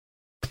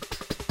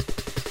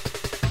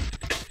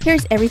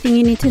Here's everything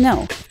you need to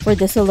know for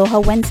this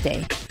Aloha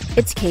Wednesday.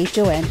 It's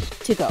KHON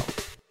to go.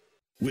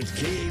 With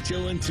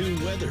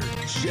KHON2 weather,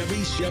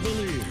 Chevy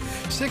Chevalier.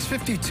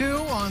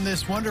 6:52 on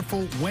this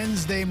wonderful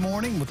Wednesday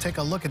morning. We'll take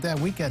a look at that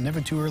weekend.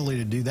 Never too early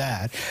to do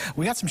that.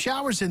 We got some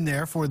showers in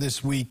there for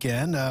this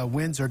weekend.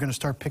 Winds are going to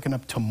start picking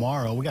up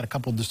tomorrow. We got a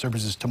couple of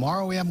disturbances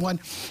tomorrow. We have one,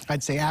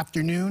 I'd say,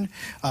 afternoon.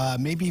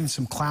 Maybe even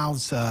some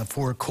clouds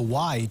for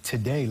Kauai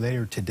today,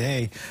 later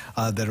today,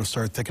 that'll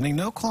start thickening.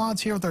 No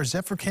clouds here with our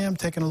Zephyr Cam.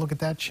 Taking a look at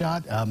that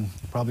shot.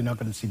 Probably not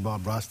going to see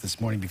Bob Ross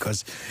this morning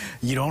because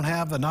you don't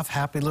have enough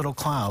happy little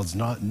clouds.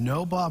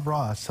 No Bob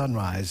Ross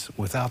sunrise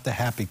without the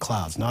happy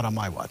clouds. Not on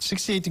my watch.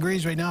 68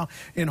 degrees right now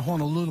in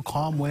Honolulu.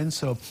 Calm winds.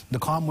 So the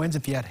calm winds,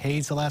 if you had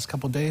haze the last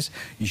couple of days,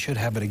 you should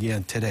have it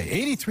again today.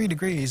 83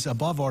 degrees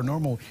above our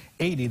normal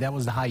 80. That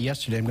was the high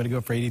yesterday. I'm going to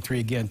go for 83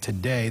 again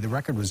today. The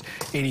record was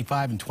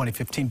 85 in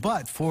 2015.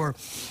 But for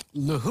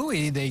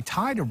Lihue, they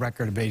tied a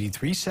record of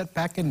 83 set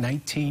back in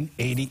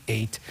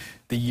 1988.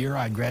 The year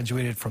I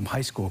graduated from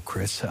high school,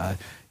 Chris.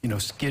 You know,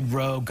 Skid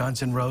Row,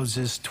 Guns N'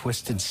 Roses,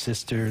 Twisted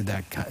Sister,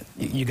 that kind.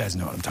 You guys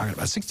know what I'm talking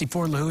about.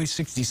 64 in Lihue,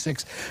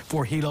 66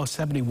 for Hilo,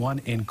 71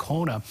 in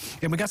Kona.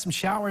 And we got some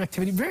shower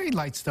activity, very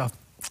light stuff.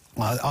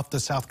 Off the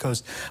south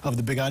coast of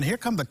the Big Island. Here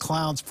come the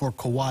clouds for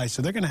Kauai.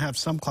 So they're going to have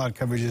some cloud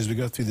coverage as we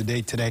go through the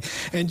day today.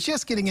 And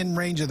just getting in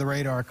range of the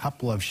radar, a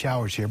couple of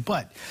showers here.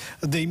 But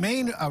the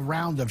main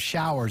round of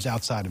showers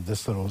outside of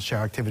this little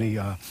shower activity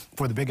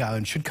for the Big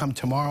Island should come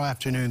tomorrow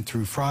afternoon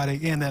through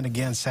Friday. And then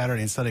again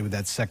Saturday and Sunday with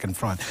that second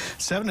front.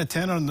 7 to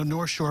 10 on the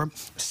North Shore,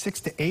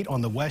 6 to 8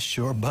 on the West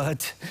Shore.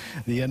 But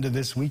the end of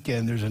this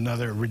weekend, there's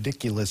another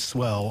ridiculous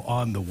swell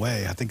on the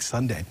way. I think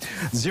Sunday.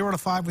 0 to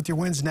 5 with your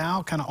winds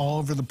now, kind of all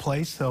over the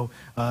place. So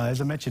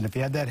as I mentioned, if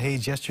you had that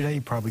haze yesterday,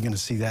 you're probably going to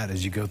see that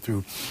as you go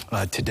through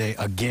today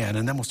again.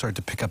 And then we'll start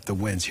to pick up the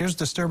winds. Here's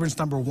disturbance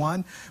number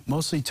 1,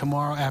 mostly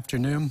tomorrow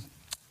afternoon.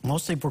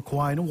 Mostly for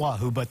Kauai and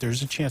Oahu, but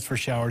there's a chance for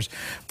showers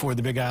for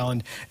the Big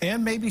Island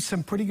and maybe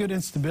some pretty good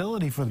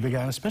instability for the Big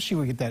Island, especially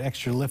when we get that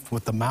extra lift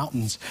with the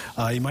mountains.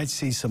 You might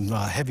see some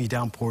heavy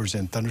downpours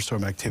and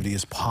thunderstorm activity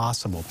is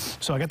possible.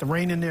 So I got the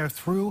rain in there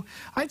through.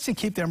 I'd say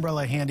keep the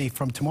umbrella handy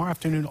from tomorrow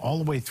afternoon all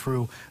the way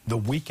through the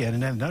weekend,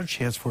 and then another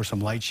chance for some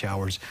light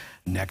showers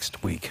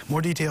next week.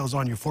 More details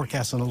on your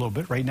forecast in a little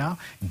bit. Right now,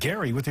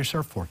 Gary with your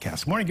surf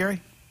forecast. Morning,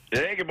 Gary.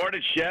 Hey, good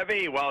morning,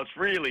 Chevy. Well, it's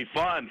really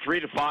fun. 3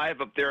 to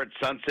 5 up there at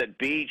Sunset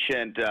Beach,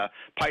 and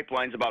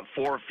pipeline's about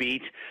 4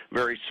 feet,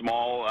 very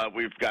small.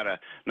 We've got a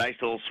nice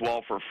little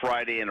swell for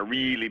Friday and a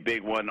really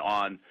big one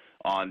on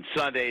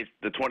Sunday,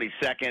 the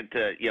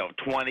 22nd,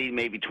 20,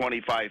 maybe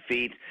 25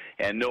 feet,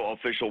 and no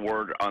official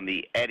word on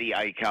the Eddie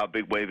Aikau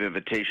Big Wave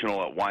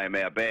Invitational at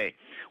Waimea Bay.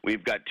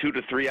 We've got 2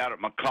 to 3 out at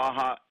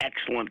Makaha.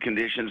 Excellent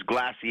conditions,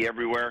 glassy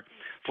everywhere.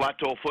 Flat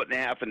to a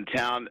 1.5 in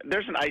town.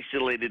 There's an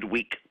isolated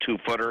weak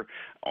 2-footer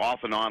off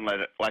and on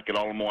like at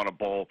Ala Moana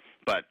Bowl,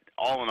 but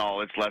all in all,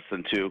 it's less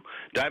than 2.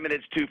 Diamond,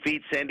 it's 2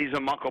 feet. Sandy's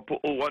and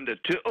Makapu'u 1 to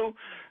 2.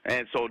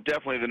 And so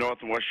definitely the north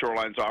and west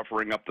shorelines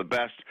offering up the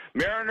best.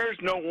 Mariners,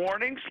 no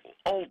warnings.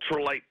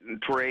 Ultralight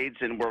trades,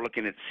 and we're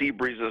looking at sea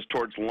breezes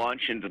towards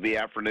lunch into the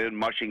afternoon,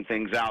 mushing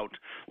things out.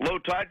 Low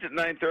tides at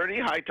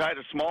 9:30, high tide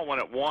a small one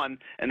at 1,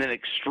 and then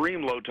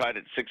extreme low tide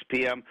at 6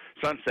 p.m.,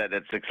 sunset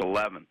at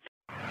 6:11.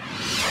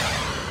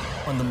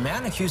 And the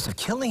man accused of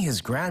killing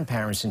his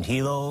grandparents in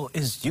Hilo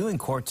is due in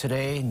court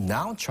today,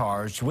 now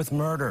charged with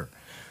murder.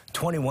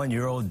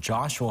 21-year-old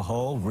Joshua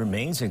Ho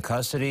remains in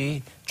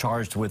custody,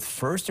 charged with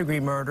first-degree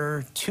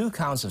murder, 2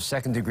 counts of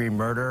second-degree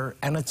murder,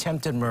 and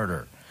attempted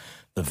murder.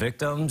 The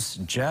victims,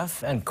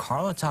 Jeff and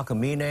Carla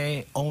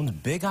Takamine,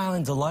 owned Big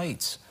Island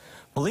Delights.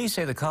 Police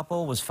say the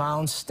couple was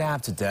found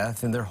stabbed to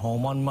death in their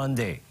home on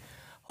Monday.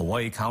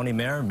 Hawaii County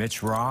Mayor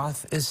Mitch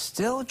Roth is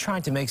still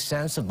trying to make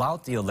sense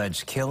about the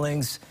alleged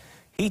killings.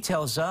 He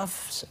tells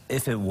us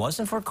if it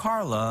wasn't for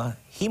Carla,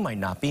 he might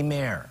not be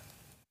mayor.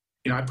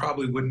 You know, I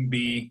probably wouldn't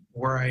be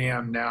where I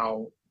am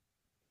now,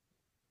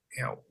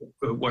 if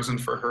it wasn't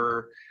for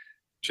her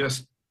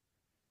just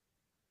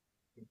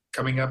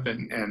coming up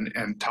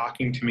and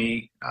talking to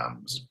me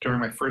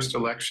during my first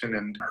election,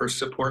 and her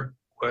support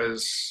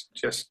was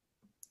just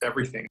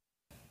everything.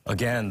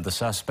 Again, the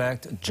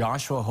suspect,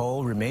 Joshua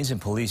Ho, remains in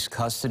police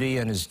custody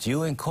and is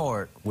due in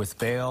court with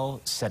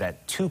bail set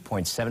at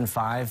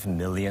 $2.75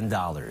 million.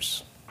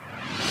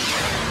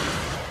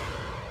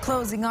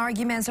 Closing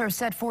arguments are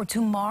set for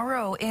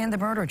tomorrow in the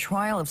murder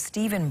trial of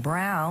Stephen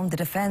Brown. The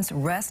defense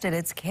rested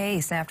its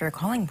case after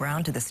calling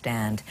Brown to the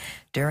stand.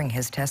 During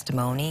his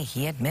testimony,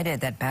 he admitted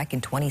that back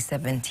in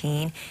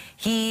 2017,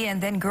 he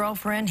and then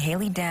girlfriend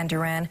Haley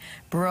Danduran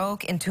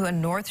broke into a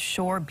North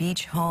Shore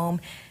beach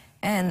home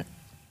and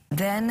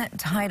then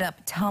tied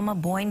up Thelma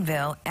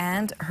Boinville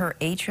and her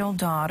 8-year-old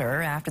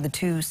daughter after the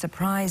two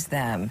surprised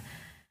them.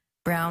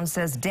 Brown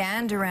says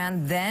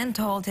Danduran then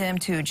told him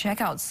to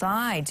check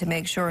outside to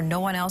make sure no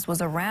one else was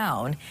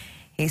around.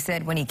 He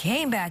said when he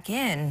came back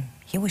in,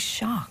 he was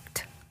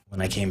shocked.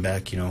 When I came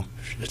back,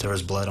 there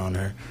was blood on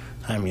her.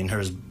 I mean, there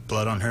was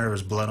blood on her, there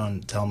was blood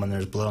on Thelma, and there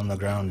was blood on the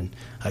ground. And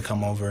I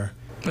come over.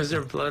 Was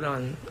there blood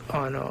on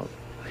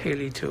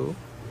Haley too?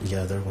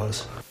 Yeah, there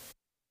was.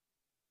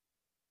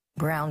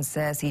 Brown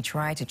says he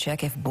tried to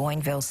check if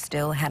Boinville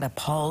still had a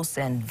pulse,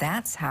 and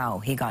that's how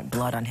he got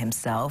blood on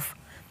himself.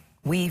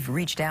 We've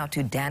reached out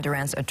to Dan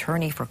Duran's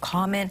attorney for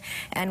comment,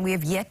 and we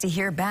have yet to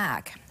hear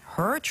back.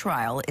 Her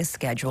trial is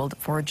scheduled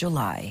for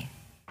July.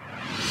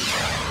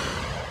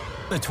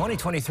 The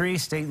 2023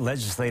 state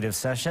legislative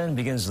session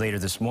begins later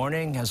this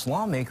morning as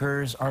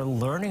lawmakers are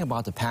learning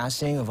about the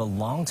passing of a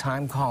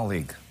longtime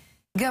colleague.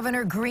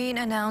 Governor Green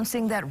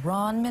announcing that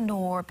Ron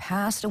Menor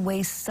passed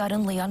away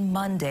suddenly on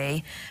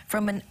Monday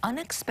from an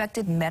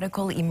unexpected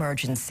medical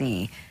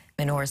emergency.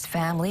 Menor's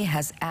family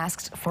has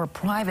asked for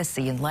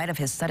privacy in light of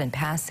his sudden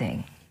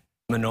passing.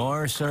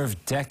 Menor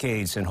served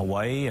decades in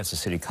Hawaii as a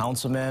city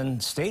councilman,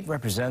 state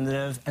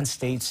representative, and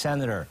state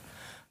senator.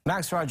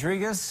 Max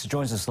Rodriguez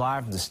joins us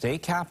live from the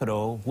state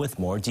capitol with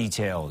more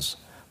details.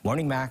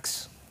 Morning,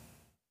 Max.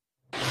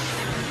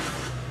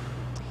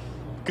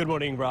 Good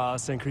morning,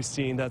 Ross and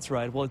Christine. That's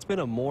right. Well, it's been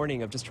a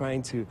morning of just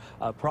trying to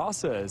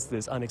process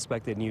this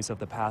unexpected news of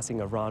the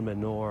passing of Ron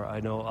Menor. I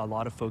know a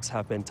lot of folks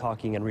have been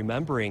talking and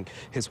remembering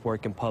his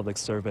work in public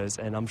service,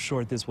 and I'm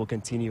sure this will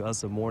continue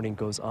as the morning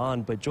goes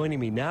on. But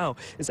joining me now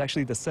is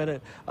actually the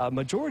Senate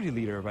Majority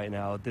Leader right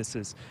now. This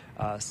is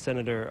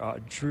Senator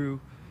Drew.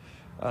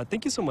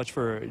 Thank you so much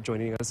for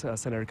joining us,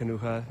 Senator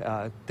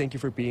Kanuha. Thank you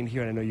for being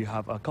here. And I know you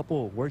have a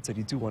couple of words that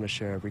you do want to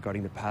share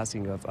regarding the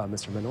passing of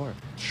Mr. Menor.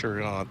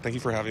 Sure. Thank you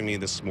for having me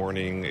this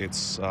morning.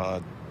 It's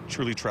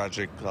truly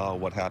tragic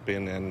what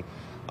happened, and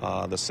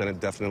the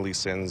Senate definitely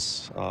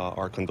sends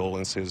our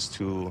condolences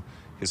to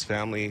his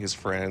family, his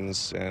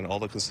friends, and all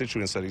the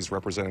constituents that he's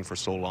represented for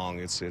so long.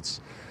 It's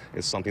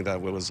something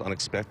that was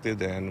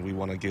unexpected, and we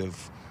want to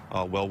give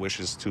well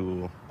wishes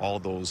to all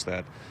those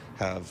that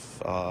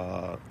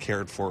have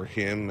cared for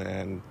him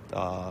and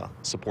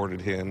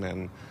supported him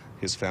and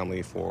his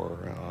family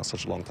for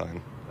such a long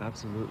time.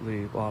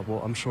 Absolutely.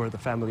 Well, I'm sure the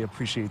family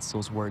appreciates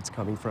those words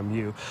coming from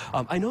you.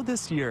 I know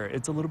this year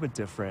it's a little bit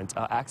different.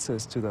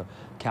 Access to the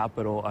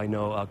Capitol, I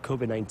know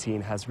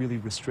COVID-19 has really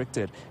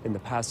restricted in the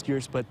past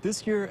years, but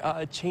this year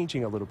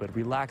changing a little bit,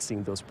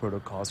 relaxing those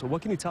protocols. So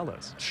what can you tell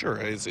us? Sure.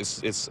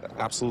 It's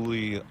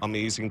absolutely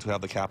amazing to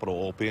have the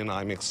Capitol open.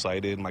 I'm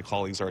excited. My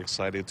colleagues are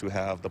excited to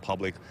have the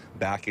public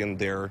back in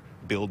their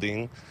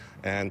building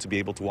and to be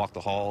able to walk the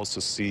halls,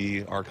 to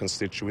see our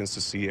constituents,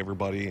 to see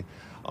everybody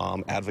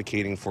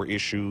advocating for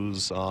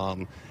issues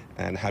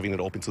and having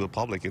it open to the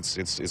public.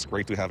 It's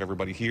great to have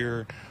everybody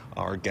here.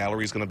 Our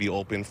gallery is going to be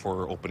open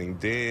for opening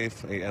day,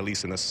 at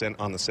least on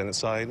the Senate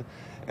side,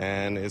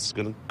 and it's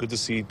good to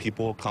see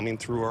people coming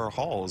through our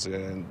halls,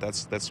 and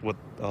that's what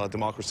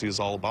democracy is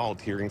all about,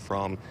 hearing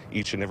from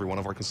each and every one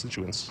of our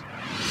constituents.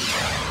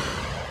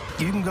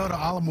 You can go to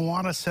Ala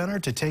Moana Center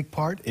to take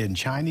part in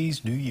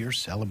Chinese New Year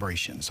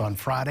celebrations. On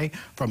Friday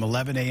from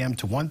 11 a.m.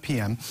 to 1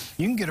 p.m.,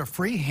 you can get a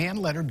free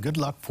hand-lettered good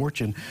luck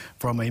fortune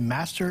from a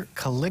master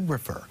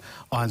calligrapher.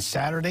 On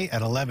Saturday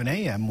at 11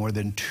 a.m., more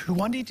than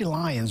 20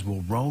 lions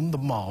will roam the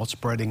mall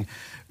spreading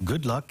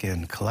good luck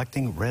and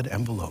collecting red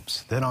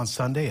envelopes. Then on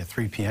Sunday at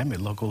 3 p.m., a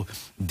local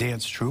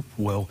dance troupe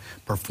will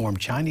perform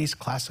Chinese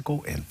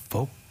classical and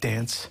folk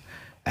dance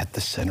at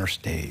the center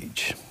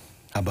stage.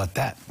 How about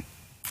that?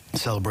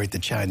 Celebrate the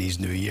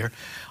Chinese New Year.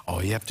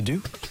 All you have to do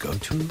is go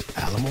to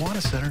Ala Moana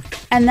Center.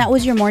 And that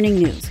was your morning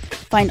news.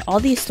 Find all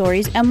these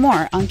stories and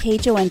more on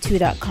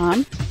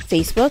KHON2.com,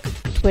 Facebook,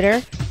 Twitter,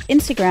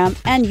 Instagram,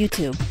 and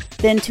YouTube.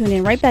 Then tune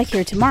in right back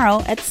here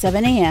tomorrow at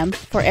 7 a.m.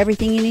 for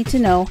everything you need to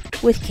know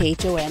with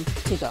KHON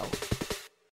to go.